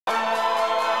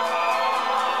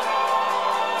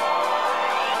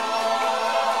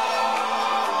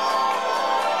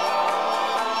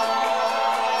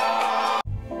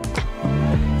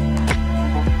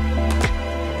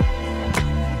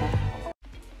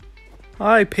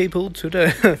Hi people,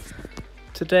 today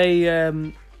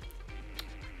I'm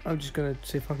just gonna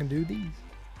see if I can do these.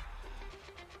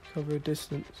 Cover a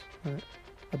distance. Right.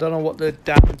 I don't know what the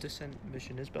down and descent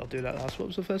mission is, but I'll do that last. What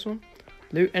was the first one?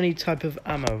 Loot any type of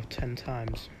ammo 10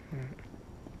 times.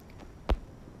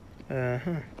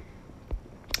 Right.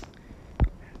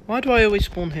 Why do I always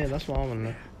spawn here? That's what I wanna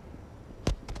know.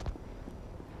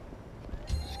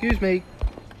 Excuse me.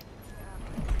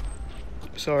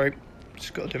 Sorry.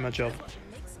 Just gotta do my job.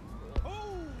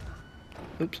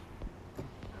 Oops.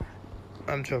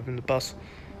 I'm driving the bus.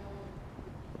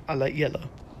 I like yellow.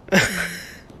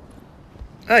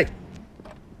 Hey!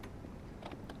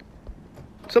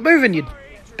 Stop moving, you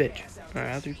bitch.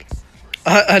 Alright,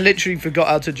 I literally forgot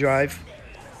how to drive.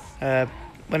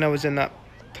 When I was in that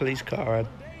police car,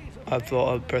 I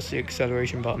thought I'd press the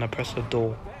acceleration button, I pressed the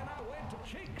door.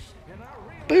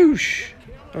 Boosh!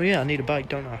 Oh yeah, I need a bike,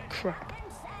 don't I? Crap.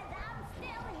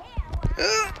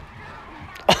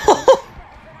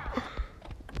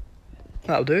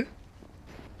 That'll do.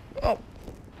 Oh,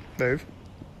 move.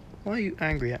 Why are you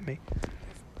angry at me?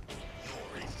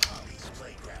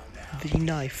 The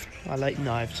knife. I like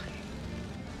knives.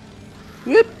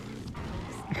 Whoop!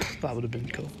 That would have been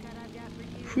cool.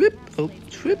 Whoop! Oh,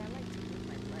 whoop!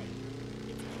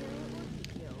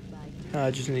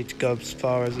 I just need to go as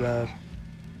far as well,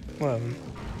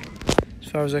 as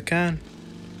far as I can.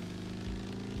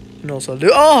 And also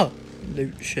loot. Oh!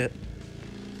 Loot shit.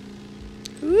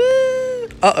 Woo!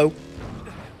 Uh-oh.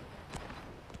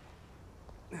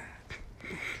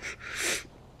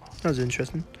 That was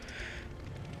interesting.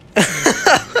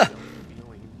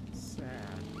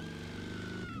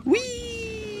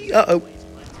 Whee! Uh-oh.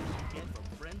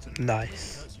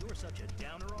 Nice.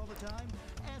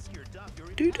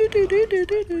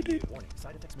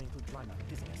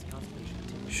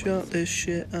 Shut this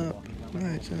shit up.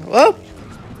 Right, so. Oh!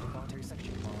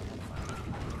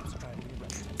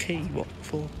 Okay, what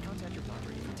for?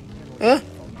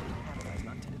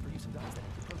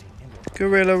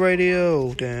 Guerrilla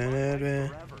Radio. Turn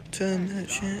that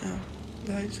shit up.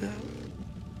 Lights out.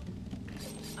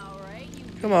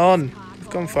 Come on. I've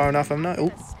gone far enough, haven't I?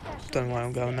 Oh, don't know where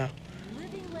I'm going now.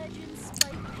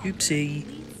 Oopsie.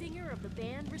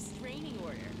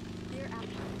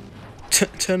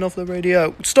 Turn off the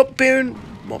radio. Stop being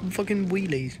fucking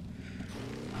wheelies.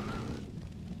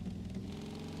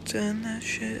 Turn that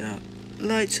shit up.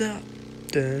 Lights up.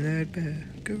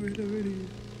 Guerrilla Radio.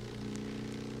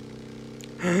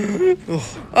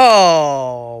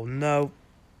 Oh no.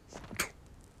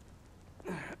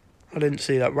 I didn't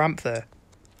see that ramp there.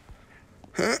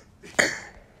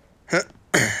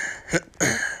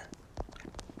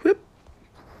 Whoop.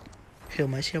 Heal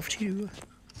myself too.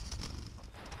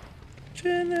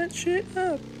 Turn that shit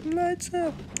up. Lights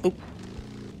up. Oh.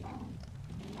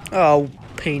 Oh,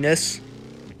 penis.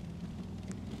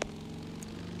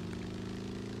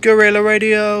 Guerrilla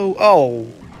Radio. Oh.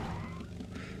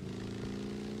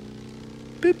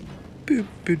 Boop, boop,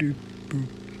 boop, boop.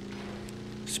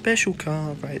 Special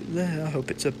car right there. I hope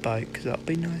it's a bike, because that'd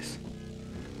be nice.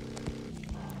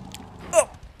 Oh!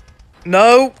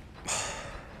 No!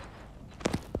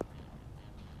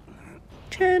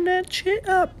 Turn that shit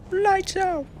up. Lights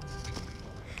out.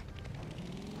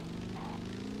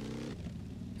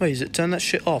 Wait, is it turn that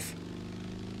shit off?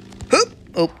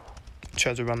 Oh.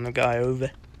 Tried to run the guy over.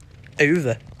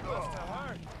 Over.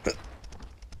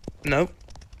 No.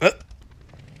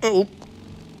 Oh.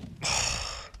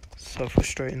 So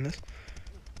frustrating this.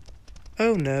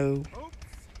 Oh no.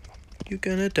 You're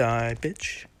gonna die,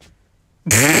 bitch.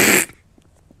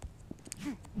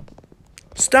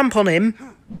 Stamp on him.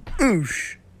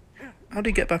 Oosh. How'd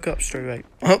he get back up straight away?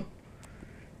 Oh.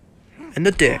 In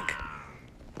the dick.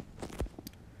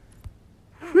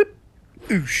 Whoop.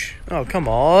 Oosh. Oh, come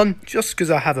on. Just because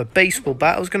I have a baseball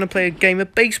bat, I was going to play a game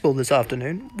of baseball this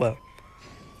afternoon. Well,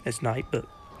 it's night, but...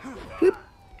 Whoop.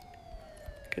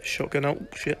 Get a shotgun out. Oh,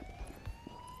 shit.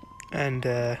 And,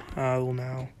 I will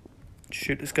now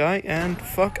shoot this guy and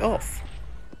fuck off.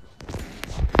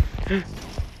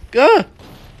 Ah!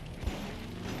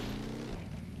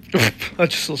 I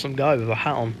just saw some guy with a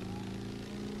hat on.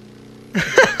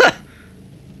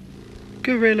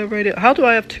 Guerrilla Radio. How do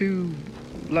I have two...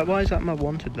 Like, why is that my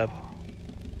wanted level?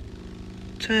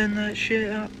 Turn that shit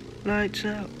up. Lights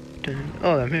out.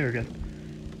 Oh, I'm here again.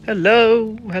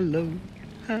 Hello. Hello.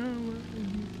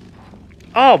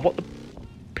 Oh, what the...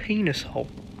 Penis hole.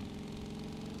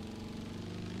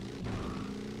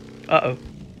 Uh-oh.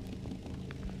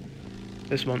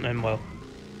 This won't end well.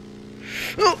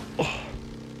 Oh! I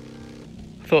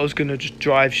thought I was going to just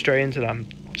drive straight into that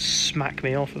and smack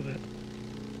me off of it.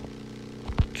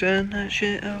 Turn that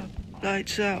shit up.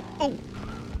 Lights out. Oh!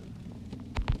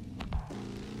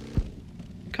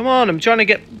 Come on, I'm trying to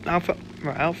get Alpha.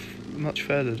 Right, how much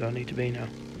further do I need to be now?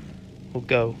 Or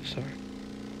go, sorry.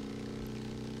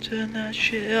 Turn that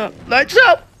shit up. Lights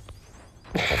up!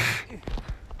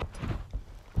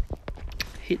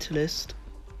 Hit list.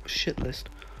 Shit list.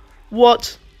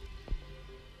 What?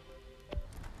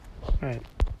 Right.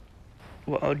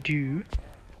 What I'll do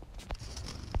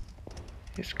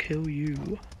is kill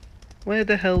you. Where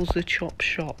the hell's the chop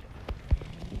shop?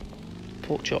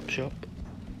 Pork chop shop.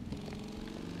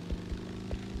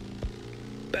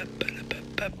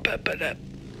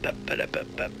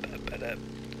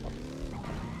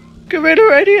 Guerrilla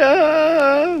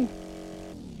Radio!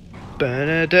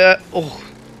 Oh.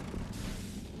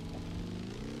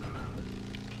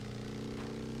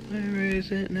 Where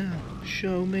is it now?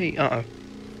 Show me. Uh-oh.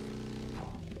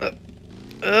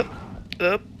 Up.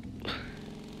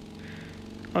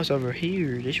 Oh, it's over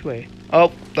here, this way.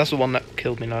 Oh, that's the one that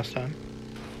killed me last time.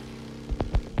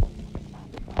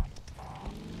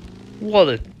 What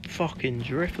a fucking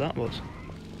drift that was.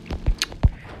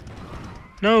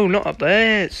 No, not up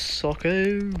there. It's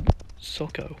Socko.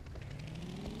 Socko.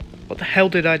 What the hell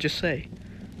did I just say?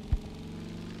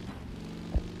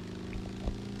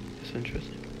 That's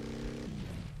interesting.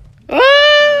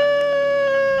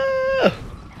 Ah!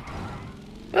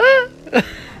 Ah!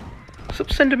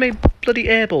 Stop sending me bloody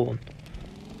airborne.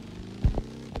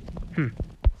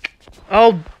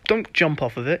 Oh, don't jump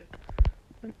off of it.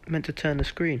 I meant to turn the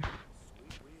screen.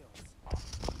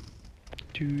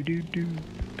 Do.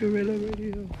 Guerrilla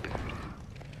Radio.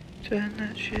 Turn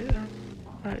that shit up.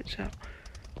 Lights out.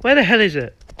 Where the hell is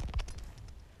it?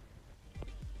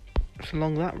 It's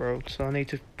along that road, so I need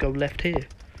to go left here.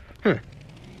 Huh.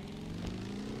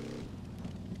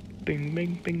 Bing,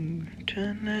 bing, bing.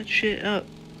 Turn that shit up.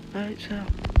 Lights out.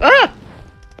 Ah!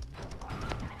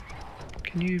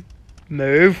 Can you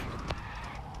move?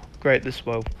 Great, this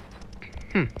will.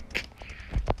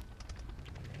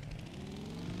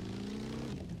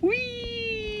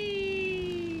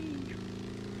 Whee!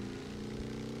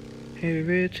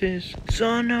 Here it is.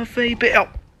 Son of a bit. Oh.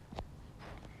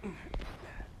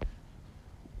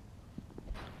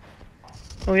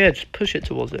 Oh yeah, just push it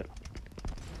towards it.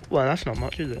 Well, that's not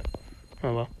much, is it?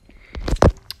 Oh well.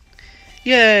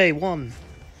 Yay, won.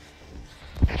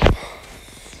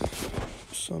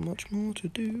 So much more to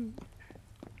do.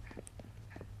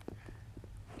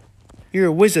 You're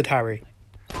a wizard, Harry.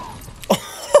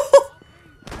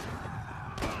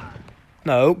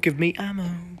 No, give me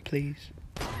ammo, please.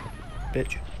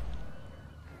 Bitch.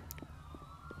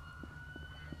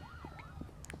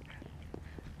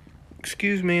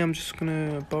 Excuse me, I'm just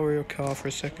gonna borrow your car for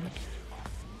a second.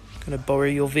 Gonna borrow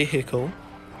your vehicle.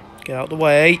 Get out the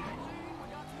way.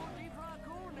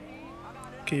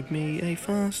 Give me a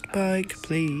fast bike,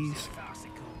 please.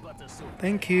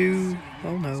 Thank you.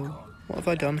 Oh no. What have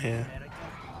I done here?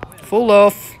 Fall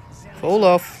off. Fall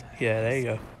off. Yeah, there you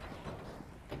go.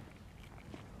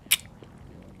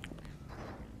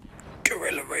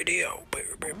 Guerrilla Radio.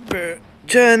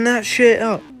 Turn that shit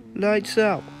up. Lights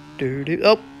out. Do.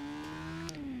 Oh.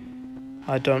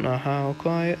 I don't know how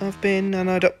quiet I've been,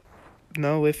 and I don't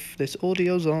know if this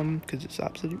audio's on, because it's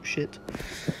absolute shit.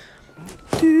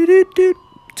 Do.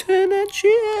 Turn that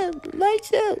shit up.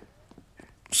 Lights out.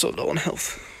 So low on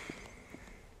health.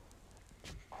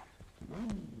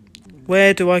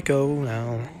 Where do I go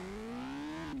now?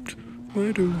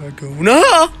 Where do I go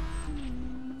now?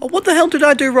 Oh, what the hell did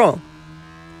I do wrong?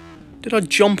 Did I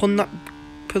jump on that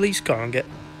police car and get,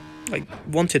 like,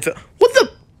 wanted for... What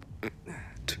the...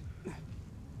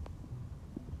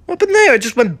 What happened there? I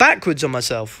just went backwards on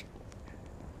myself.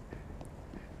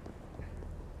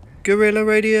 Guerrilla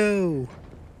Radio.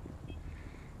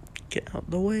 Get out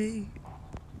the way.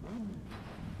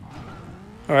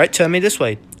 Alright, turn me this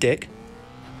way, dick.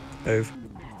 Move.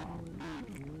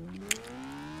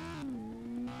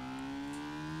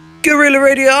 Guerrilla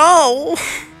Radio!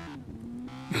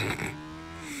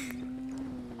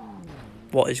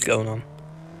 What is going on?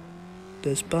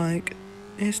 This bike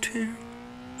is too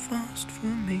fast for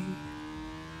me.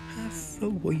 Have a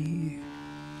wee.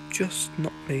 Just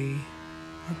not me.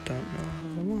 I don't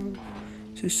know what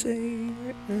to say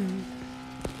right now.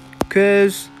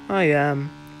 'Cause I am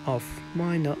off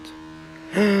my nut.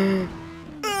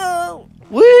 Oh!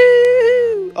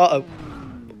 Woo! Uh-oh.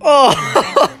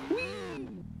 Oh!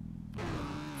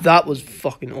 That was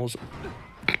fucking awesome.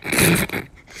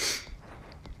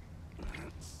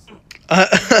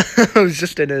 I was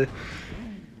just in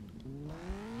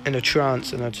a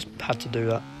trance and I just had to do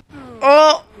that.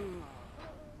 Oh!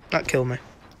 That killed me.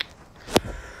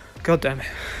 God damn it.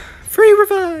 Free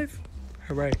revive!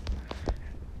 Hooray.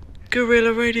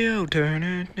 Guerrilla Radio. Turn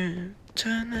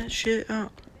that shit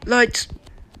up. Lights.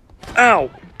 Ow.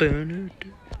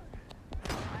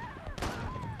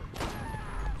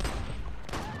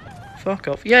 Fuck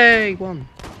off. Yay, won.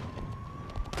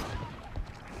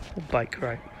 Bike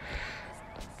right.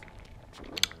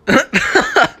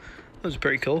 That was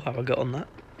pretty cool how I got on that.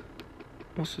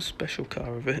 What's the special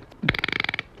car of it?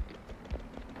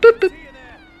 Boop, boop.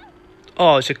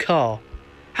 Oh, it's a car.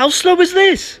 How slow is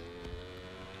this?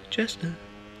 Jester.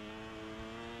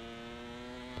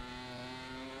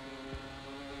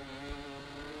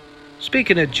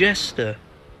 Speaking of Jester,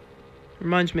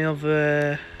 reminds me of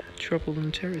Trouble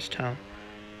in Terrace Town.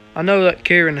 I know that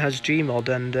Kieran has Gmod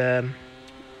and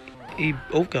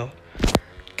oh god.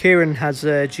 Kieran has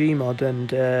Gmod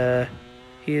and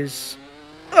he is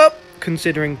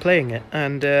considering playing it,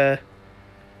 and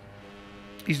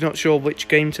he's not sure which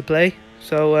game to play,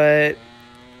 so it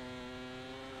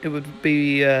would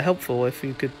be helpful if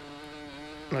you could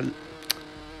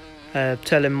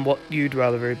tell him what you'd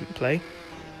rather him play.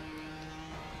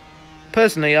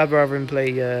 Personally, I'd rather him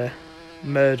play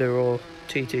Murder or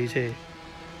TTT,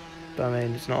 but I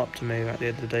mean, it's not up to me at the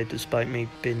end of the day, despite me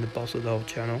being the boss of the whole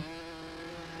channel.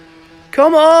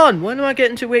 Come on! When am I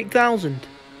getting to 8,000?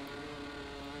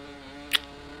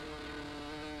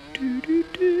 Turn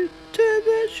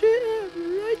that shit up,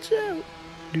 lights out.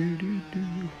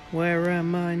 Where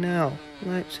am I now?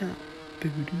 Lights out.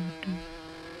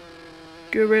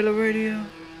 Guerrilla Radio.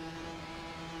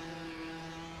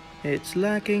 It's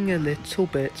lagging a little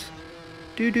bit.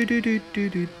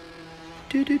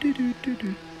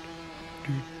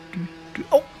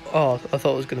 Oh, I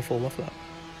thought I was gonna fall off that.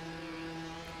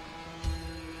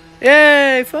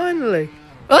 Yay! Finally.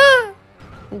 Ah!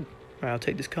 Oh, right, I'll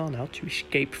take this car now to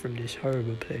escape from this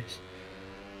horrible place.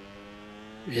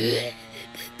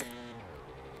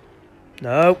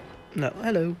 No, no,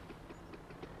 hello.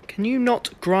 Can you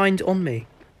not grind on me?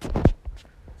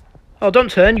 Oh, don't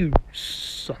turn, you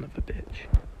son of a bitch.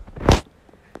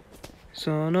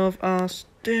 Son of us.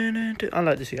 I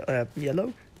like this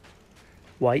yellow.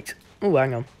 White. Oh,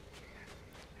 hang on.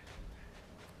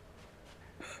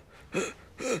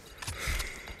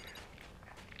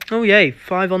 Oh, yay,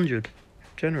 500.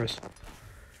 Generous.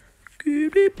 Turn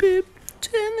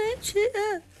that shit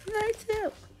up. Lights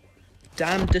out.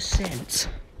 Damn Descent.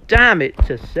 Damn it,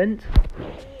 Descent.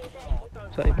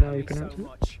 Is that even how you pronounce it?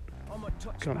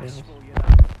 Can't be else.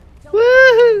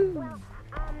 Woohoo!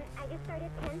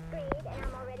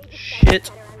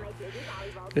 Shit.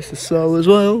 This is slow as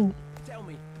well.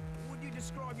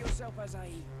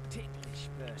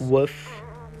 Woof.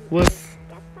 Woof.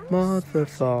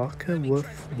 Motherfucker.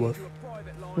 Woof. Woof.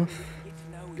 Woof.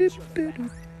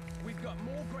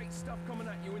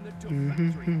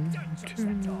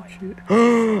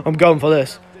 I'm going for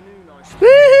this.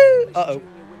 Uh-oh.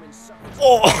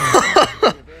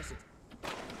 Oh!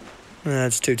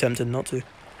 It's too tempting not to.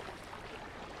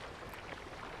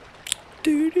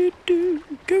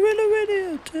 Guerrilla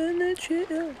Radio, turn that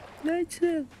shit up. Lights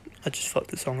out. I just fucked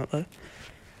the song up there.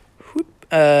 Whoop.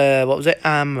 What was it?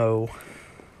 Ammo.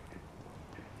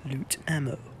 Loot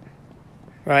ammo.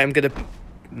 Right, I'm gonna...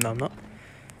 No, I'm not.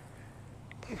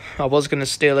 I was gonna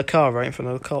steal a car right in front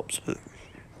of the cops, but...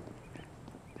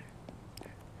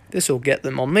 This'll get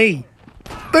them on me.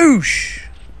 Boosh!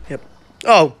 Yep.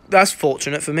 Oh, that's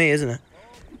fortunate for me, isn't it?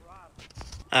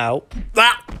 Ow.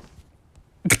 Ah!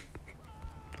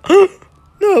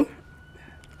 No!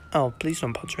 Oh, please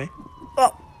don't punch me.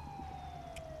 Oh!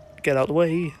 Get out of the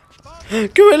way.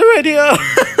 Guerrilla Radio!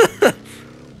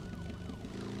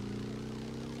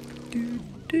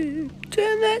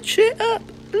 Turn that shit up!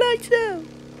 Lights out!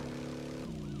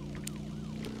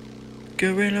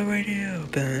 Guerrilla Radio.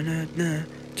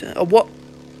 Oh, what?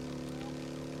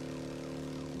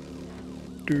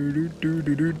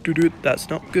 That's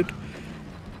not good.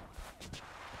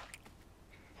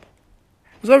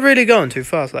 Was I really going too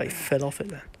fast? Like, fell off it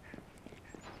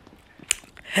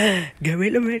then.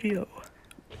 Guerrilla Radio.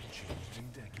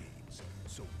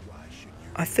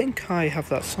 I think I have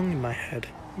that song in my head.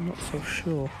 I'm not so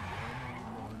sure.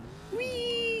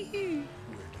 Whee!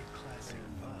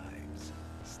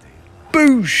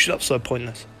 Boosh! That's so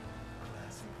pointless.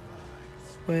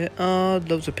 Where are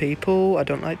loads of people? I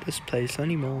don't like this place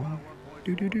anymore.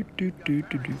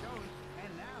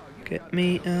 Get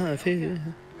me out of here.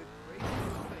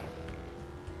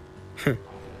 That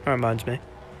reminds me.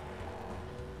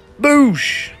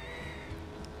 Boosh!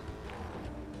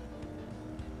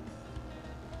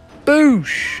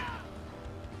 Boosh!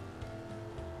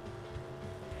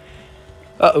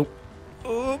 Uh-oh.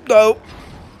 Oh, no.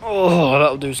 Oh,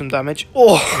 that'll do some damage.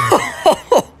 Oh!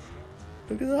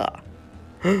 Look at that.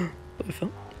 What the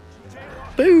fuck?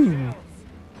 Boom!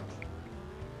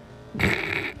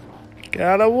 Get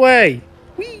out of the way!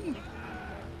 Whee!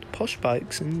 Posh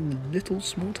bikes in a little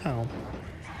small town.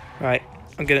 Right,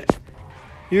 I'm gonna...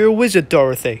 You're a wizard,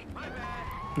 Dorothy.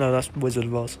 No, that's Wizard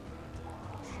of Oz.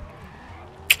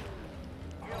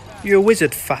 You're a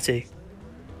wizard, fatty.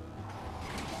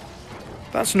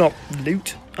 That's not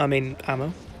loot. I mean,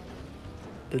 ammo.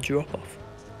 The drop-off.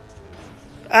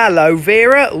 Hello,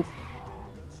 Vera! Oh.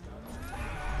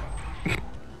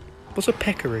 What's a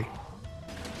peccary?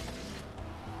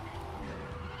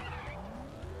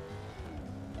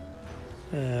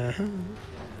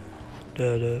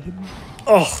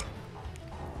 Oh!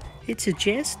 It's a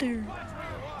jester.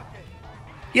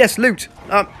 Yes, loot!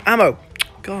 Ammo!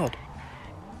 God.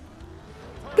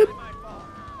 Boop.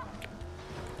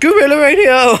 Guerrilla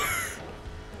Radio!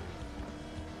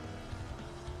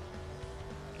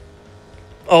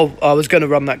 Oh, I was going to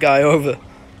run that guy over.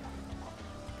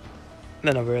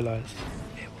 Then I realised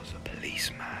it was a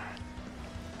policeman.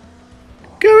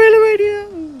 Guerrilla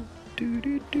Radio!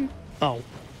 Do. Oh.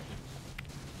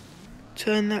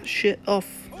 Turn that shit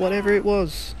off, whatever it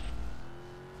was.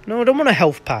 No, I don't want a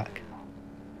health pack.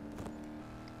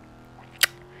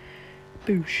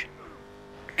 Boosh.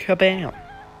 Kabam.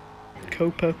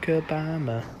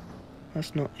 Copacabana.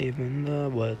 That's not even the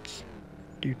words.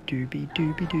 Do dooby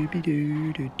dooby dooby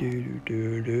doo doo doo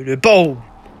doo doo doo. Boom!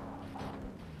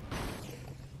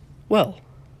 Well,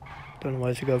 don't know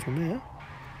where to go from here.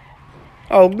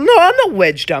 Oh no, I'm not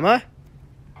wedged, am I?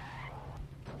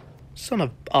 Son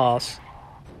of arse.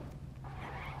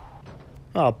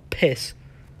 Oh, piss.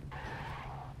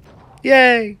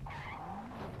 Yay!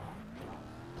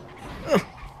 Ugh.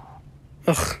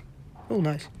 Ugh. Oh,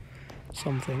 nice.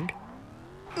 Something.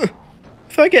 Ugh.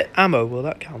 If I get ammo, will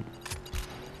that count?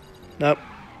 Nope.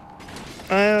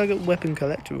 I got weapon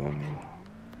collector on me.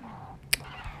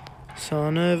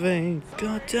 Son of a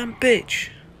goddamn bitch.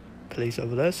 Police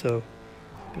over there, so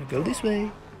I'm gonna go this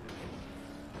way.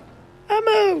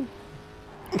 Ammo!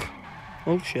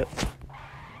 Oh shit.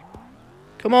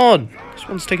 Come on! This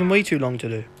one's taking way too long to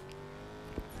do.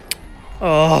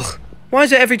 Oh, why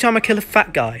is it every time I kill a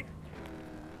fat guy?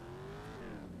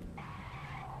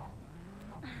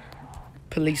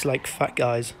 Police like fat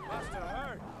guys.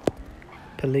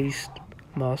 Police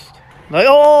must like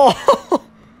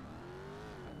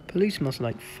Police must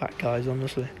like fat guys,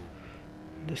 honestly.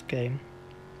 In this game.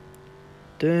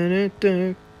 Dun,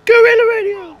 dun. Guerrilla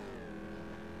Radio.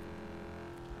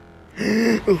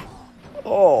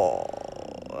 Oh,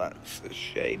 that's a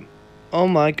shame. Oh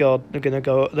my god, they're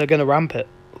gonna ramp it.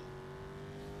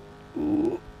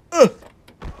 Ooh.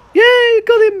 Yay,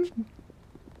 got him!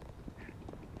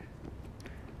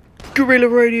 Guerrilla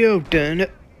Radio, dun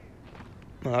it.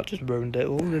 Oh, that just ruined it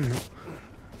all, didn't it?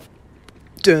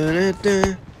 Dun it,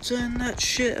 dun. Turn that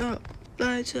shit up.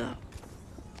 Lights up.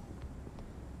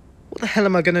 What the hell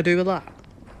am I gonna do with that?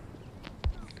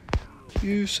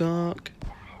 You suck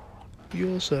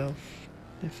yourself,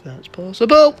 if that's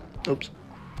possible. Oops.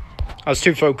 I was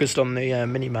too focused on the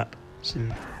mini-map.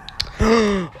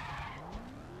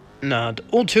 Nah,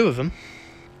 all two of them.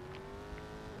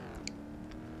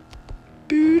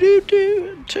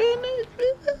 Boo-doo-doo, turn it.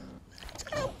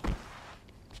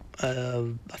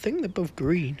 I think they're both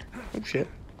green. Oh shit.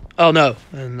 Oh no,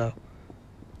 no.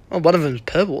 Oh, one of them's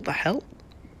purple. What the hell?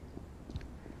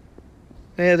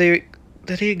 Yeah, they're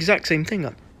the exact same thing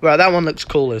then. Right, that one looks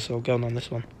cooler, so I'm going on this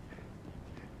one.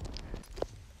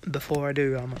 Before I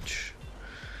do, how much?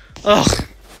 Ugh!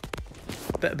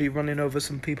 Better be running over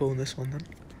some people in this one then.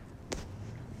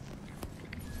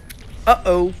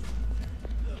 Uh-oh!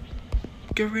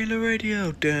 Guerrilla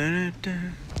Radio! Dun,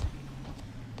 dun.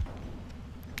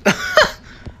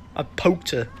 I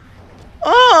poked her.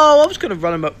 Oh, I was gonna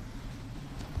run him up.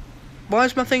 Why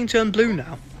is my thing turned blue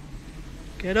now?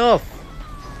 Get off!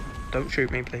 Don't shoot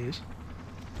me, please.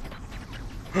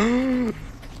 Oh,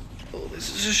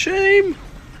 this is a shame.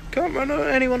 Can't run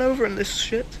anyone over in this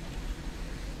shit.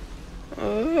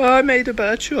 Oh, I made a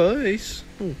bad choice.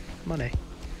 Oh, money.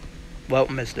 Well,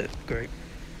 missed it. Great.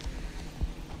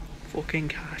 Fucking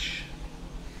cash.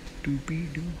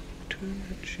 Doobie doo. Turn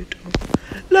that shit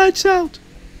off. Lights out.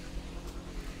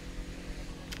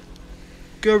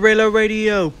 Guerrilla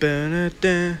Radio.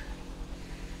 Ba-da-da.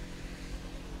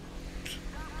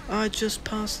 I just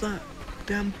passed that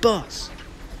damn bus.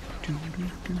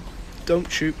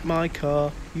 Don't shoot my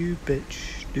car, you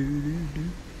bitch.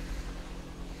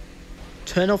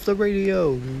 Turn off the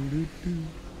radio.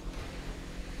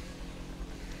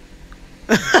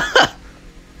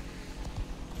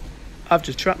 I've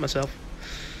just trapped myself.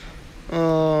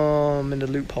 Oh, I'm in a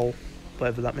loophole,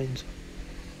 whatever that means.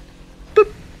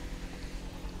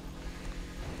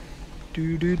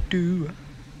 Do do do.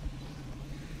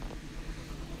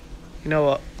 You know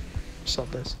what?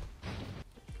 Stop this.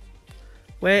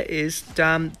 Where is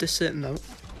damn descent? No.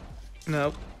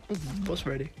 No. Ooh, what's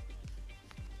ready?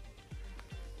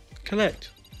 Collect.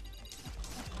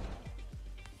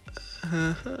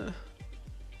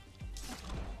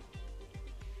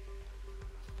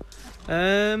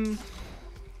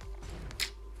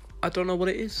 I don't know what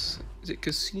it is. Is it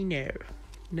casino?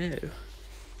 No.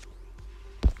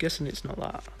 Guessing it's not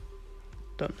that.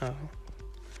 Don't know.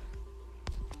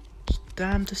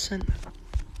 Damn descent.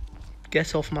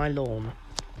 Get off my lawn.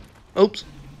 Oops.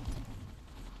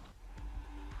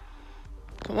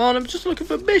 Come on, I'm just looking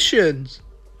for missions.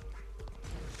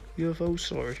 UFO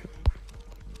storage.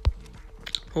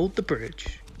 Hold the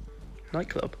bridge.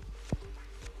 Nightclub.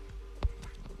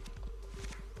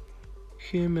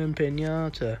 Human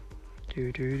pinata. Do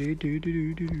do do do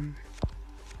do do do.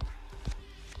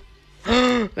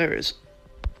 There it is.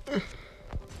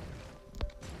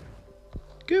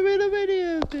 Guerrilla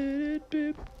Radio.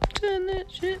 Turn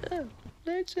that shit up.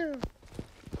 Let's go.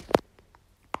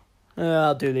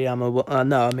 I'll do the ammo one.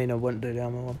 No, I mean I wouldn't do the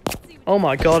ammo one. Oh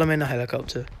my god, I'm in a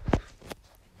helicopter.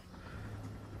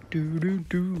 Do do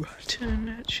do. Turn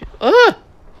that shit. Ah!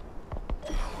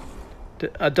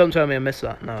 Don't tell me I missed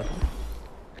that. No.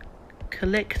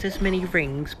 Collect as many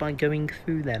rings by going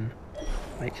through them.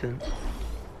 Makes sense.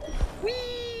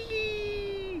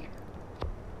 Whee!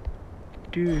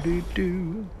 Do do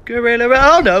do. Guerrilla.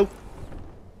 Oh no!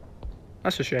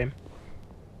 That's a shame.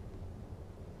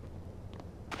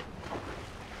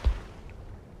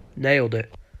 Nailed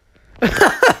it.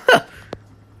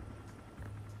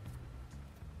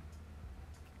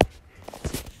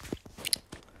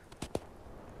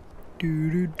 Do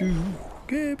do do.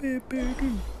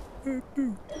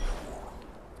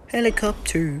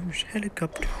 Helicopters,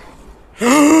 helicopters.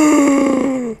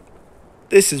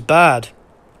 This is bad.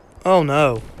 Oh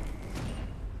no.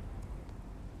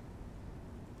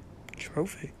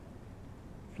 Trophy.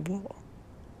 What?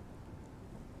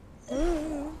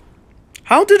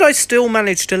 How did I still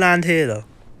manage to land here though?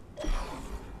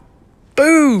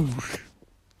 Boo!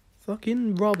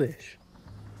 Fucking rubbish.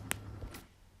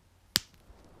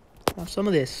 Have some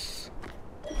of this.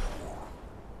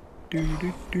 Do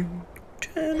do do.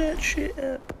 Turn that shit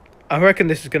up. I reckon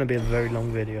this is gonna be a very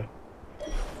long video.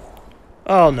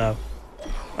 Oh no.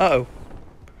 Uh oh.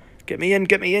 Get me in,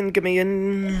 get me in, get me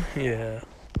in. Yeah.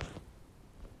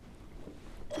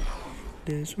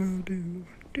 This will do.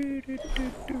 Do do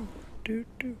do do do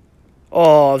do.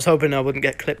 Oh, I was hoping I wouldn't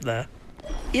get clipped there.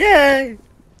 Yay!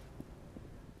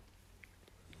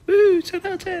 Woo, 10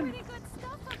 out of 10.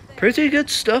 Pretty good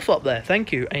stuff up there.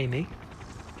 Thank you, Amy.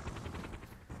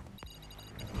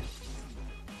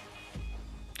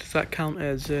 Does that count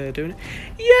as doing it?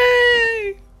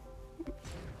 Yay!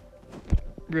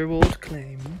 Reward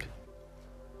claimed.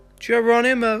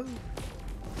 Geronimo.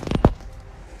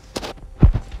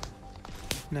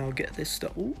 Now get this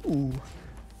stuff. Ooh.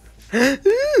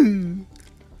 Ooh.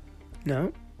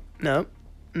 No. No.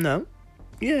 No.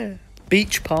 Yeah.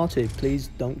 Beach party. Please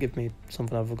don't give me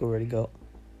something I've already got.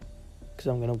 Because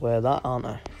I'm going to wear that, aren't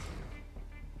I?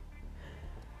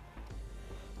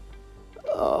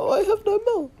 Oh, I have no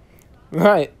more.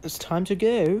 Right. It's time to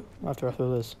go. After I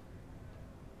fill this.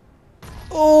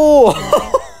 Oh!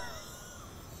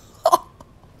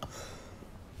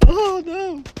 Oh,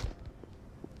 no.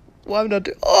 Why am I not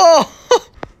doing... Oh!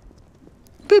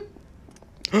 Beep.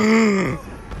 No,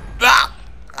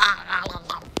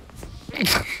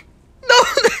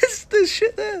 there's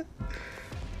shit there.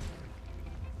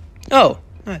 Oh,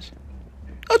 nice.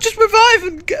 I'll just revive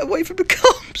and get away from the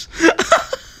cops.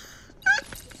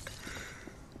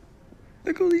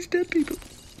 Look at all these dead people.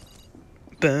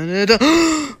 Burn it up.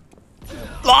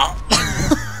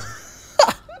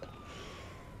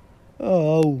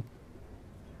 Oh.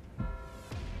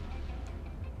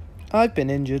 I've been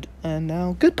injured, and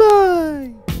now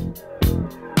goodbye.